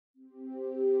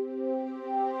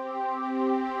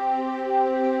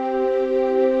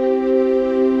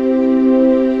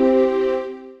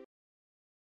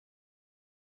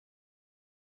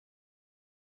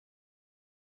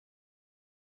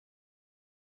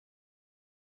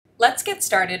Let's get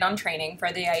started on training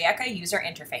for the Ayyeka user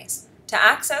interface. To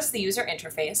access the user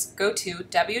interface, go to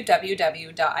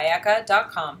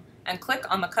www.ayyeka.com and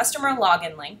click on the customer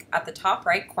login link at the top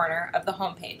right corner of the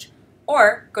homepage,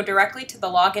 or go directly to the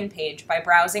login page by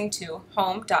browsing to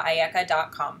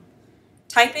home.ayyeka.com.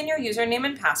 Type in your username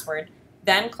and password,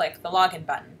 then click the login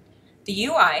button. The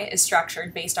UI is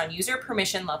structured based on user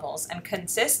permission levels and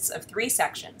consists of 3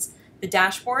 sections: the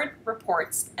dashboard,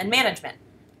 reports, and management.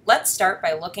 Let's start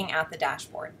by looking at the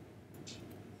dashboard.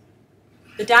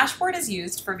 The dashboard is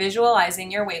used for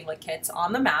visualizing your Wavelet Kits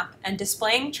on the map and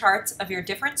displaying charts of your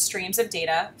different streams of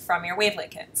data from your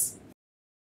Wavelet Kits.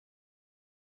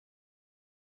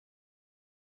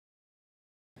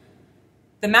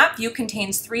 The map view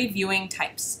contains 3 viewing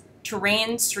types: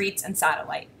 terrain, streets, and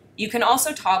satellite. You can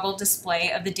also toggle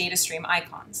display of the data stream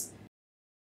icons.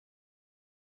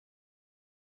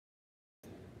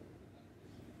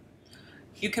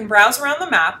 You can browse around the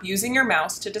map using your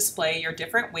mouse to display your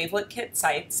different Wavelet Kit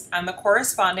sites and the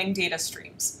corresponding data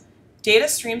streams. Data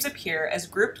streams appear as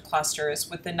grouped clusters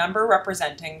with the number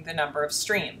representing the number of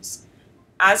streams.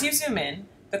 As you zoom in,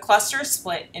 the clusters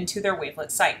split into their Wavelet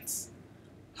sites.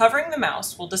 Hovering the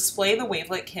mouse will display the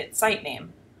Wavelet Kit site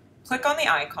name. Click on the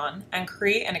icon and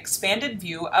create an expanded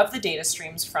view of the data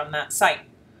streams from that site.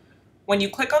 When you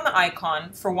click on the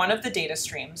icon for one of the data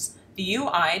streams, the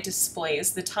UI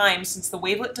displays the time since the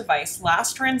Wavelet device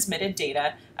last transmitted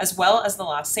data as well as the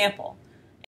last sample.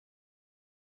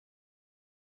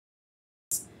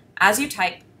 As you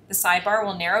type, the sidebar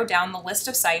will narrow down the list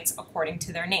of sites according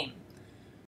to their name.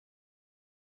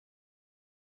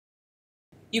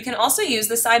 You can also use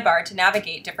the sidebar to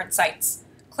navigate different sites.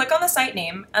 Click on the site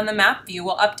name and the map view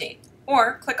will update,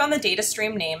 or click on the data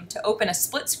stream name to open a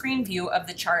split screen view of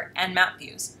the chart and map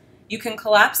views. You can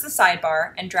collapse the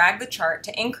sidebar and drag the chart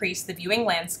to increase the viewing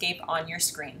landscape on your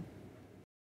screen.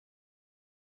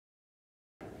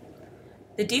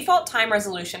 The default time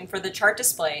resolution for the chart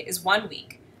display is 1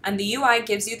 week, and the UI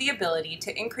gives you the ability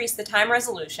to increase the time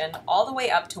resolution all the way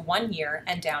up to 1 year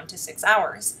and down to 6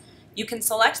 hours. You can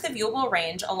select the viewable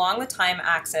range along the time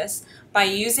axis by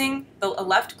using the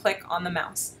left click on the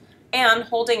mouse and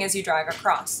holding as you drag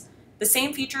across. The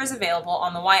same feature is available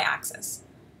on the y-axis.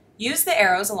 Use the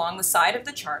arrows along the side of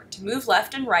the chart to move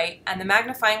left and right and the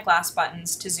magnifying glass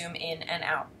buttons to zoom in and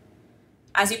out.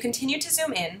 As you continue to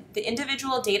zoom in, the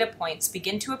individual data points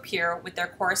begin to appear with their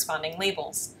corresponding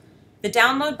labels. The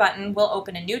download button will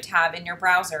open a new tab in your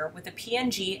browser with a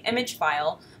PNG image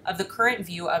file of the current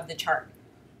view of the chart.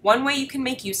 One way you can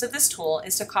make use of this tool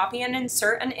is to copy and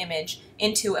insert an image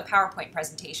into a PowerPoint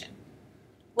presentation.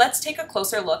 Let's take a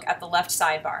closer look at the left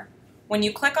sidebar. When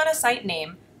you click on a site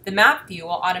name, the map view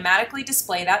will automatically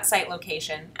display that site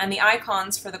location and the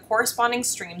icons for the corresponding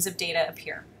streams of data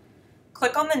appear.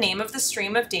 Click on the name of the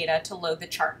stream of data to load the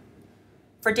chart.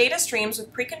 For data streams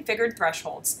with pre-configured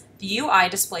thresholds, the UI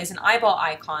displays an eyeball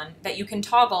icon that you can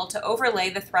toggle to overlay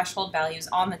the threshold values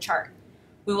on the chart.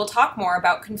 We will talk more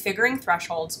about configuring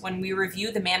thresholds when we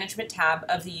review the Management tab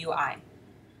of the UI.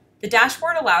 The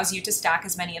dashboard allows you to stack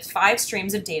as many as 5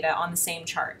 streams of data on the same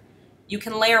chart. You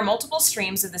can layer multiple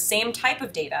streams of the same type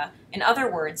of data, in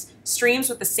other words, streams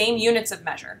with the same units of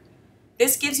measure.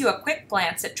 This gives you a quick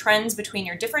glance at trends between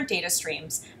your different data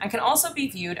streams and can also be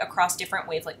viewed across different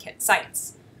Wavelet Kit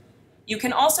sites. You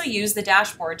can also use the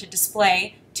dashboard to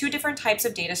display 2 different types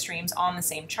of data streams on the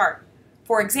same chart.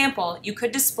 For example, you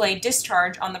could display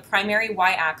discharge on the primary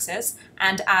y-axis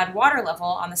and add water level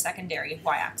on the secondary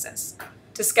y-axis.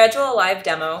 To schedule a live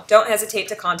demo, don't hesitate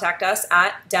to contact us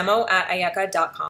at demo@ayyeka.com.